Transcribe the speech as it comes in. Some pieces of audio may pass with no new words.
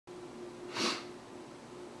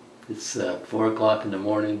It's 4 o'clock in the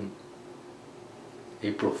morning,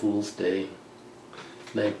 April Fool's Day,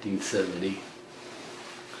 1970.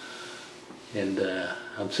 And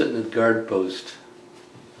I'm sitting at the guard post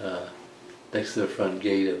next to the front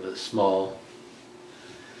gate of a small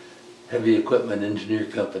heavy equipment engineer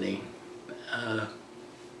company.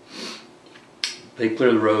 They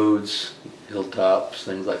clear the roads, hilltops,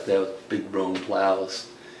 things like that with big brome plows.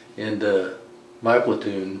 And my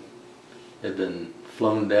platoon had been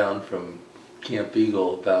flown down from Camp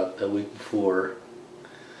Eagle about a week before,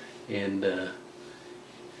 and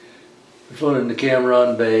we flown into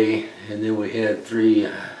Cameron Bay, and then we had three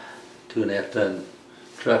 2.5 ton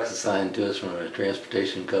trucks assigned to us from a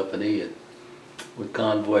transportation company, and we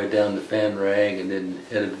convoyed down to Fan Rang and then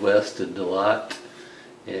headed west to Dalat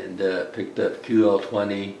and picked up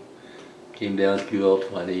QL-20, came down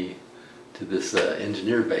QL-20 to this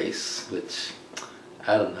engineer base, which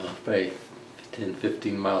I don't know, probably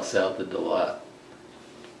 10-15 miles south of Dalat.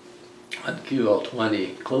 On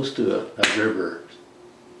QL-20, close to a river,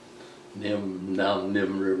 Nim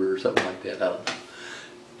River or something like that, I don't know.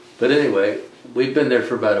 But anyway, we've been there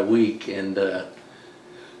for about a week, and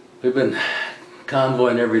we've been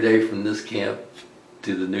convoying every day from this camp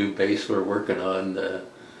to the new base we're working on.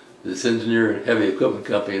 This engineer and heavy equipment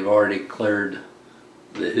company have already cleared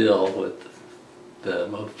the hill with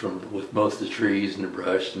most of the trees and the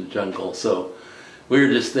brush and the jungle, so we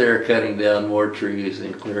were just there cutting down more trees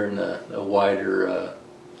and clearing a wider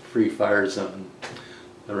free fire zone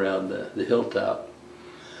around the hilltop.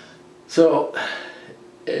 So,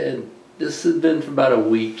 and this had been for about a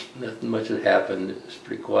week. Nothing much had happened. It was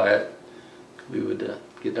pretty quiet. We would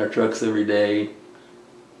get in our trucks every day,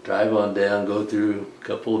 drive on down, go through a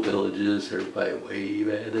couple of villages. Everybody wave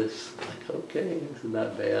at us. Like, okay, this is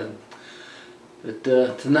not bad. But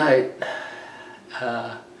tonight,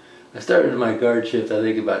 I started my guard shift, I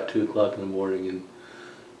think about 2 o'clock in the morning, and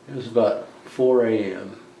it was about 4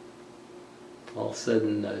 a.m. All of a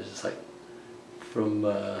sudden, I was just like, from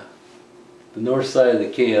the north side of the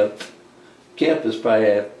camp is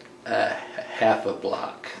probably a half a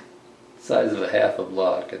block, the size of a half a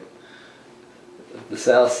block, and the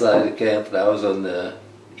south side of the camp, and I was on the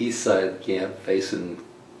east side of the camp facing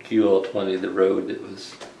QL-20, the road that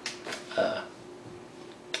was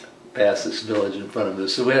past this village in front of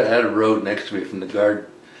us. So we had a road next to me from the guard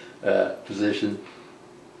position,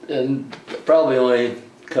 and probably only a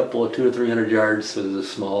couple of 200 or 300 yards, so it was a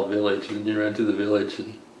small village, and you ran through the village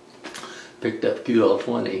and picked up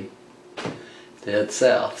QL-20 to head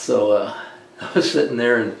south. So I was sitting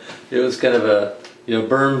there, and it was kind of a,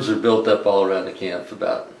 berms are built up all around the camp,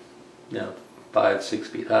 about 5-6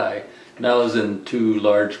 feet high. And I was in 2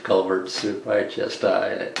 large culverts, probably chest high,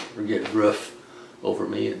 and a Brigade roof over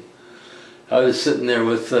me. And I was sitting there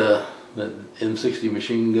with an M60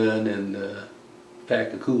 machine gun and a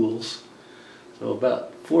pack of cools. So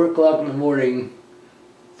about 4 o'clock in the morning,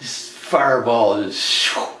 this fireball just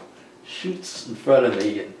shoots in front of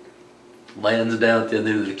me and lands down at the end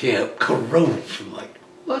of the camp. Karoom! I'm like,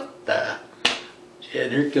 what the?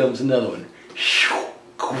 And here comes another one.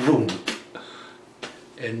 Karoom!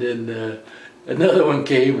 And then another one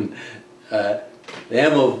came, and the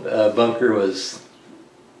ammo bunker was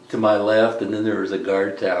to my left, and then there was a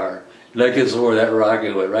guard tower. And I could swear that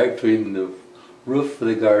rocket went right between the roof of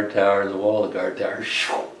the guard tower and the wall of the guard tower.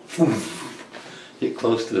 Get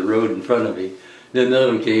close to the road in front of me. Then another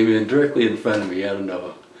one came in directly in front of me. I don't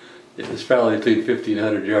know. It was probably between 50 and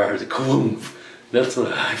 100 yards. That's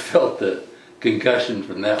when I felt the concussion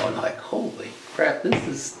from that one. Like, holy crap, this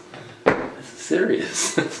is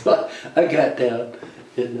serious. So I got down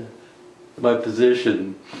in my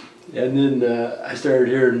position, and then I started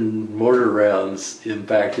hearing mortar rounds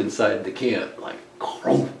impact inside the camp, like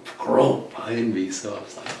crump, crump behind me. So I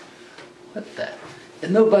was like, what the?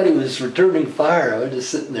 And nobody was returning fire. I was just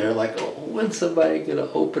sitting there like, oh, when's somebody going to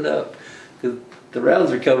open up? Because the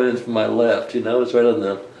rounds are coming in from my left, it's right on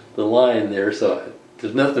the line there, so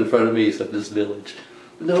there's nothing in front of me except this village.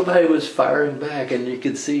 Nobody was firing back, and you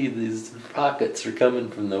could see these rockets are coming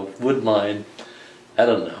from the wood line, I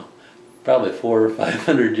don't know, probably 400 or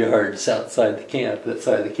 500 yards outside the camp, that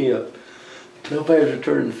side of the camp. Nobody was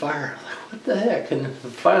returning fire. I'm like, what the heck? And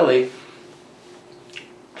finally,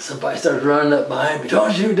 somebody started running up behind me.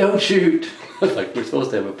 Don't shoot, don't shoot. Like, we're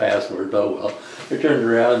supposed to have a password. Oh well. I turned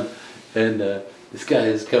around, and this guy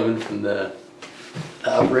is coming from the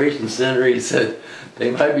operations center. He said,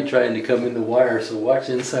 they might be trying to come in the wire, so watch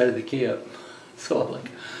inside of the camp. So I'm like,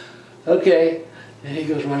 okay. And he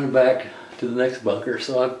goes running back to the next bunker.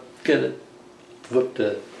 So I kind of whipped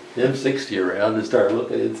the M60 around and started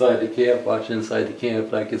looking inside the camp, watching inside the camp,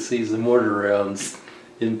 and I could see some mortar rounds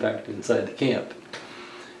impact inside the camp.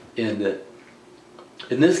 And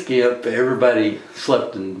in this camp, everybody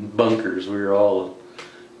slept in bunkers. We were all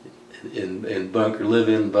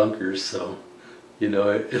live-in bunkers. So, you know,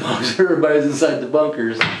 as long as everybody's inside the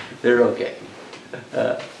bunkers, they're okay.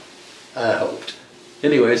 I hoped.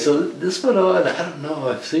 Anyway, so this went on, I don't know,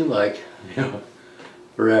 it seemed like, you know,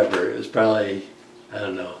 forever. It was probably, I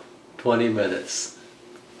don't know, 20 minutes.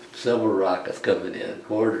 Several rockets coming in,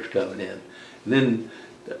 mortars coming in. And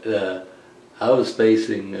then I was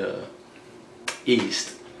facing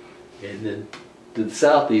east, and then to the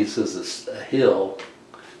southeast was a hill,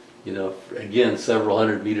 you know, again several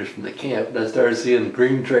hundred meters from the camp, and I started seeing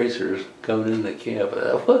green tracers coming in the camp. And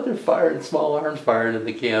I thought, well, they're firing, small arms firing in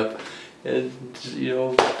the camp, and you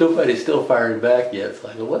know, nobody's still firing back yet. It's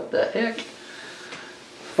like, well, what the heck?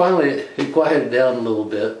 Finally, it quieted down a little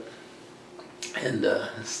bit, and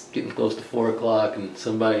it's getting close to 4 o'clock, and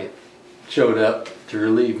somebody showed up to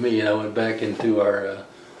relieve me, and I went back into our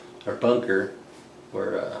bunker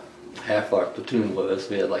where half our platoon was.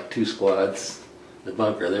 We had like 2 squads in the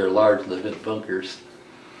bunker. They were large live-in bunkers.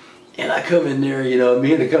 And I come in there, you know,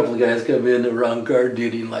 me and a couple of guys come in that were on guard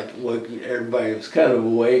duty, and like everybody was kind of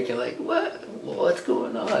awake and like, what's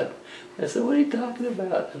going on? I said, what are you talking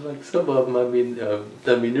about? And like some of them, I mean,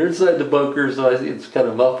 they're inside the bunker, so I see it's kind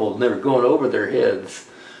of muffled, and they were going over their heads.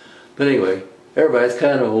 But anyway, everybody's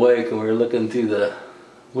kind of awake, and we were looking through the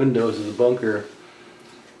windows of the bunker,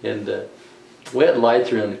 and we had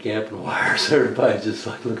lights around the camp and wires, so everybody's just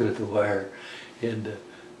like looking at the wire. And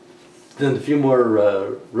then a few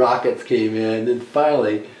more rockets came in, and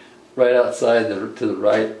finally, right outside to the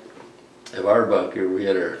right of our bunker, we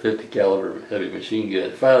had our 50 caliber heavy machine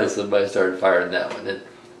gun. Finally, somebody started firing that one, and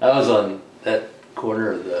I was on that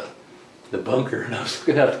corner of the bunker, and I was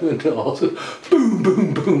looking out the window, also boom,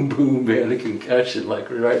 boom, boom, boom, man, a concussion, like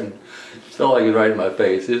right in, felt like it right in my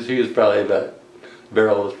face. He was probably about, the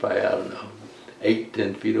barrel was probably, I don't know,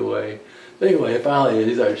 8-10 feet away. But anyway, finally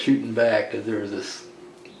he started shooting back, because there was this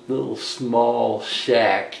little small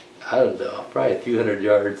shack, I don't know, probably a few hundred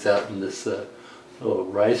yards out in this little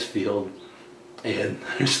rice field, and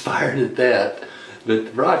I just fired at that. But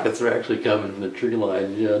the rockets were actually coming from the tree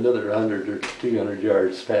line, you know, another 100 or 200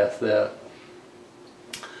 yards past that.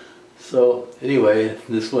 So anyway,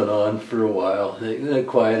 this went on for a while. Then it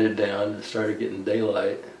quieted down and started getting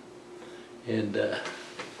daylight. And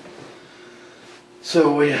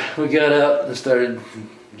so we got up and started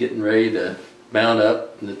getting ready to mount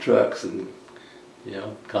up in the trucks and, you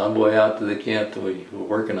know, convoy out to the camp that we were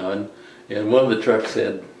working on. And one of the trucks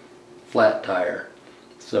had flat tire.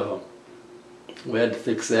 So we had to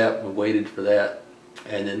fix that. We waited for that.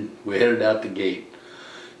 And then we headed out the gate.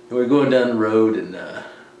 And we were going down the road, and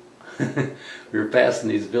we were passing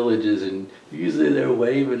these villages, and usually they're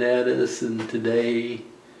waving at us, and today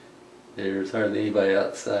there's hardly anybody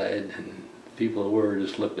outside, and people that were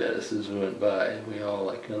just looked at us as we went by, and we all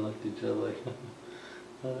like kind of looked at each other like,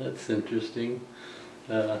 oh, that's interesting.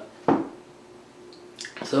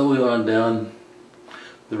 So we went on down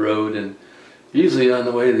the road, and usually on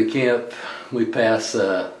the way to the camp we pass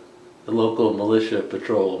the local militia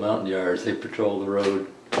patrol, mountain yards. They patrol the road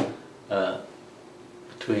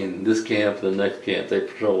between this camp and the next camp. They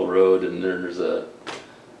patrol the road, and there's a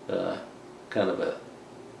kind of a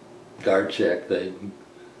guard check thing,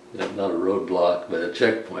 not a roadblock, but a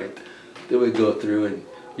checkpoint that we go through, and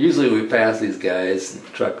usually we pass these guys and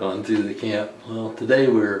truck on through the camp. Well, today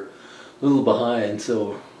we were a little behind,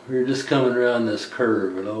 so we were just coming around this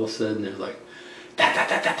curve, and all of a sudden there's like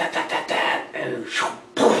and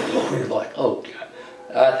we're like, oh God.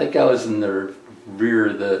 I think I was in the rear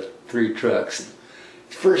of the 3 trucks.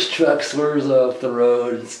 First truck swerves off the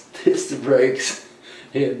road and hits the brakes,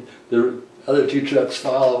 and the other 2 trucks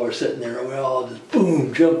follow. We're sitting there, and we all just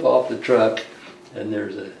boom, jump off the truck, and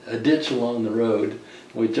there's a ditch along the road.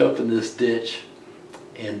 We jump in this ditch,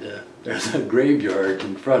 and there's a graveyard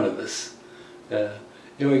in front of us. And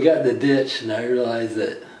we got in the ditch, and I realized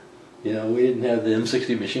that, you know, we didn't have the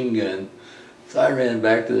M60 machine gun. So I ran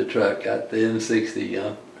back to the truck, got the M60, you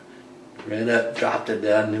know, ran up, dropped it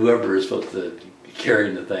down, and whoever was supposed to be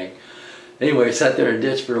carrying the thing. Anyway, sat there in the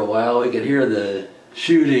ditch for a while. We could hear the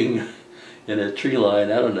shooting in a tree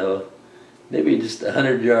line, I don't know, maybe just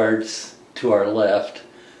 100 yards to our left.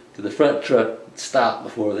 To the front truck stopped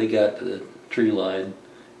before they got to the tree line.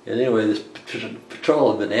 And anyway, this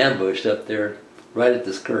patrol had been ambushed up there right at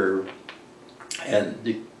this curve. And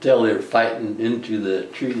you could tell they were fighting into the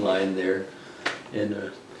tree line there.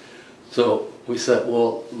 And so we said,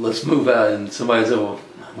 well, let's move out. And somebody said, well,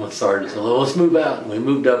 one sergeant said, well, let's move out. And we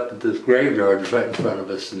moved up to this graveyard right in front of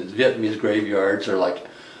us. And these Vietnamese graveyards are like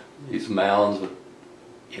these mounds with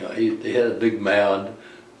you know, they had a big mound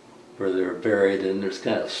where they were buried, and there's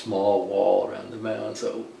kind of a small wall around the mound.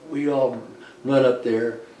 So we all run up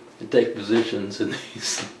there and take positions in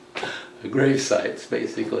these grave sites,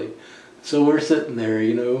 basically. So we're sitting there,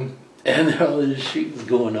 you know, and all this shooting's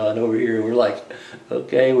going on over here. We're like,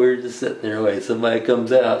 okay, we're just sitting there. Wait, somebody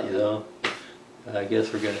comes out, you know. I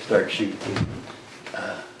guess we're going to start shooting.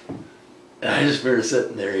 I just remember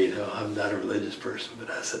sitting there, you know. I'm not a religious person, but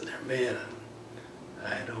I was sitting there, man,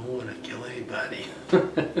 I don't want to kill anybody.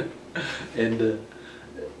 And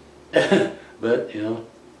but you know,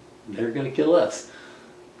 they're going to kill us.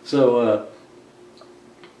 So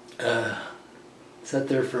sat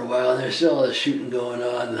there for a while, and there's still all this shooting going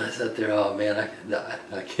on, and I sat there, oh man, I can die.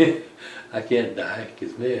 I can't die,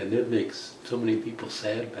 because man, it makes so many people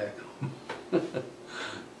sad back home.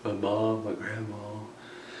 My mom, my grandma.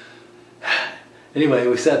 Anyway,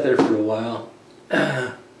 we sat there for a while,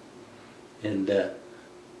 and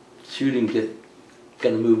shooting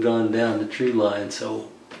kind of moved on down the tree line, so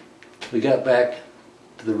we got back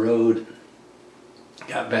to the road,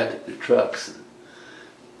 got back to the trucks, and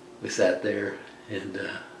we sat there, and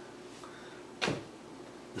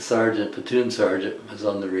the sergeant, platoon sergeant, was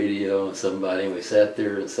on the radio with somebody, and we sat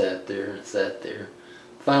there and sat there and sat there.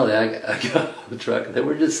 Finally, I got out of the truck, and they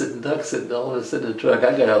were just sitting, all of us sitting in the truck.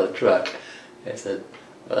 I got out of the truck. I said,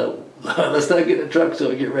 let's not get in the truck so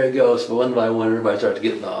we get ready to go. So one by one, everybody starts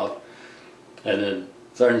getting off. And then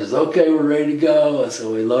sergeant says, okay, we're ready to go. And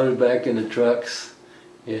so we loaded back in the trucks.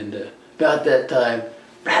 And about that time,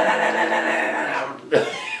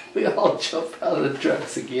 we all jumped out of the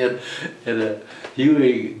trucks again. And a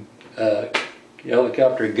Huey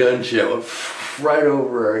helicopter gunshot went right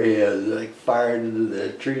over our heads, like fired into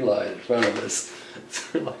the tree line in front of us.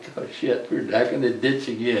 So we're like, oh shit, we're back in the ditch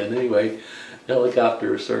again. Anyway, the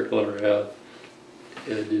helicopter was circling around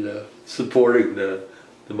and, you know, supporting the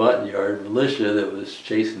Montagnard militia that was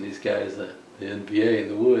chasing these guys, the NVA in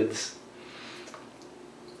the woods.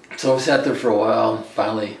 So I sat there for a while, and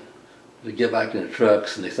finally we get back in the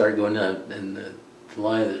trucks, and they started going down in the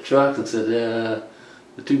line of the trucks and said,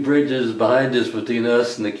 the two bridges behind us between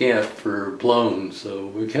us and the camp are blown, so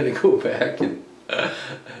we gotta go back and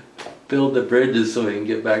build the bridges so we can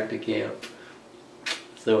get back to camp.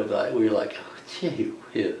 So we were like, oh, gee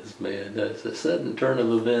whiz, man, that's a sudden turn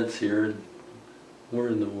of events here, and we're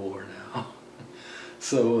in the war now.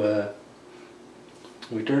 So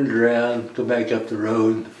we turned around, go back up the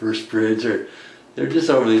road, the first bridge, they're just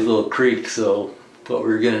over these little creeks, so what we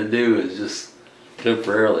were gonna do is just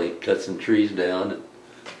temporarily cut some trees down and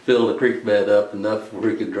fill the creek bed up enough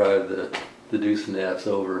where we could drive the deuce and halves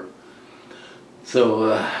over. So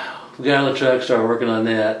we got on the truck, started working on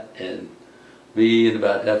that, and me and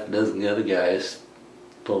about half a dozen of the other guys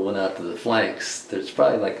pulled one out to the flanks. There's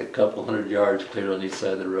probably like a couple 100 yards clear on each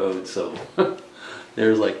side of the road, so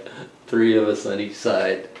there's like 3 of us on each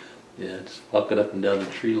side, yeah, just walking up and down the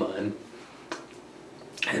tree line.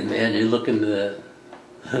 And man, you look into the,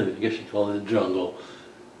 I guess you call it the jungle,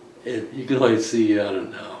 you can only see, I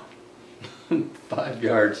don't know, 5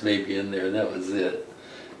 yards maybe in there, and that was it.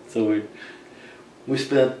 So we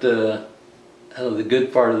spent the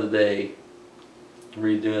good part of the day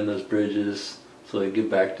redoing those bridges so they get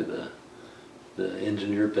back to the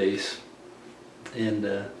engineer base.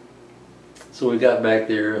 And so we got back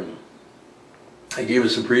there, and they gave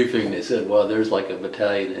us a briefing. They said, well, there's like a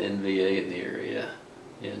battalion of NVA in the area,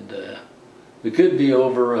 and we could be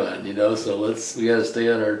overrun, you know, so we got to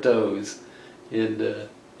stay on our toes. And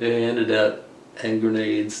they handed out hand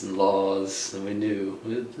grenades and laws, and we knew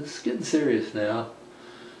this is getting serious now.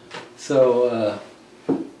 So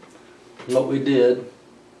what we did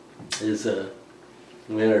is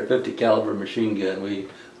we had our 50 caliber machine gun.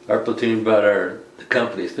 Our platoon brought the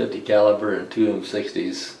company's 50 caliber and 2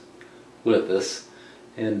 M60s with us,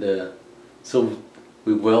 and so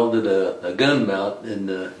we welded a gun mount in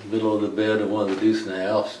the middle of the bed of one of the deuce and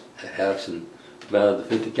halves, and mounted the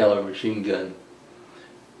 50 caliber machine gun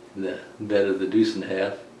in the bed of the deuce and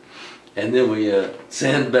half. And then we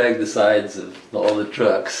sandbagged the sides of all the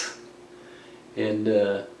trucks. And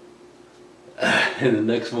the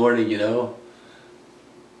next morning, you know,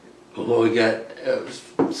 well, we got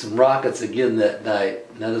some rockets again that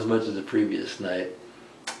night, not as much as the previous night.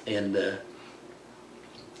 And the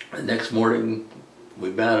next morning, we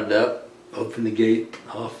mounted up, opened the gate,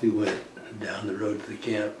 off we went down the road to the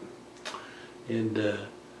camp. And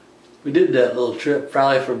we did that little trip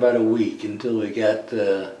probably for about a week until we got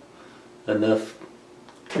enough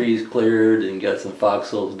trees cleared and got some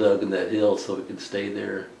foxholes dug in that hill so we could stay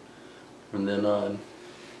there from then on.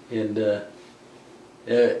 And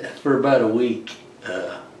for about a week,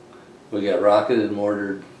 we got rocketed and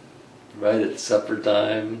mortared right at supper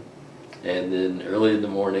time, and then early in the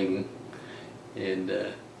morning.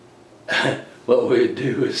 And what we'd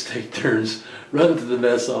do is take turns, run to the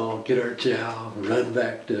mess hall, get our chow, run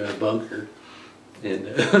back to our bunker. And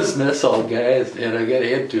those mess hall guys, and I got to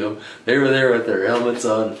hand to them, they were there with their helmets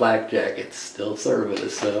on, flak jackets, still serving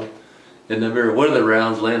us. So, and I remember one of the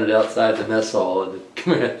rounds landed outside the mess hall,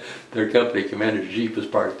 and their company commander's Jeep was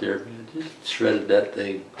parked there. Man, just shredded that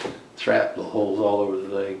thing, shrapnel holes all over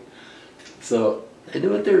the thing. So they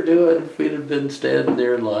knew what they were doing. If we'd have been standing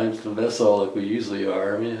there in lines to the mess hall like we usually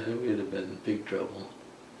are, I mean, we'd have been in big trouble.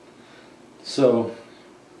 So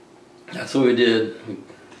that's what we did.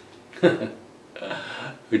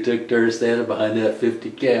 We took turns standing behind that 50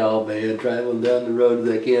 cal, man, traveling down the road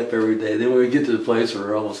to that camp every day. Then when we get to the place where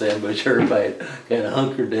we're almost ambushed, everybody kind of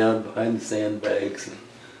hunkered down behind the sandbags, and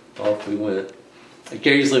off we went.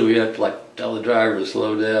 Occasionally we have to like tell the driver to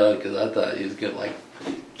slow down, because I thought he was going to like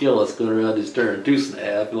kill us going around this turn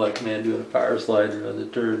 2.5, like man doing a power slide around the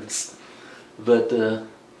turns. But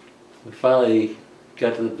we finally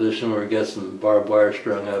got to the position where we got some barbed wire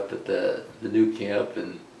strung up at the new camp,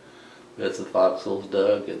 and we had some foxholes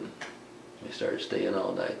dug, and we started staying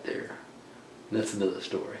all night there. And that's another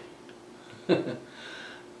story. When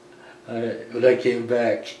I came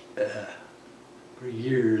back, for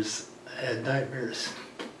years, I had nightmares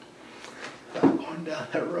about going down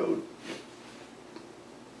that road.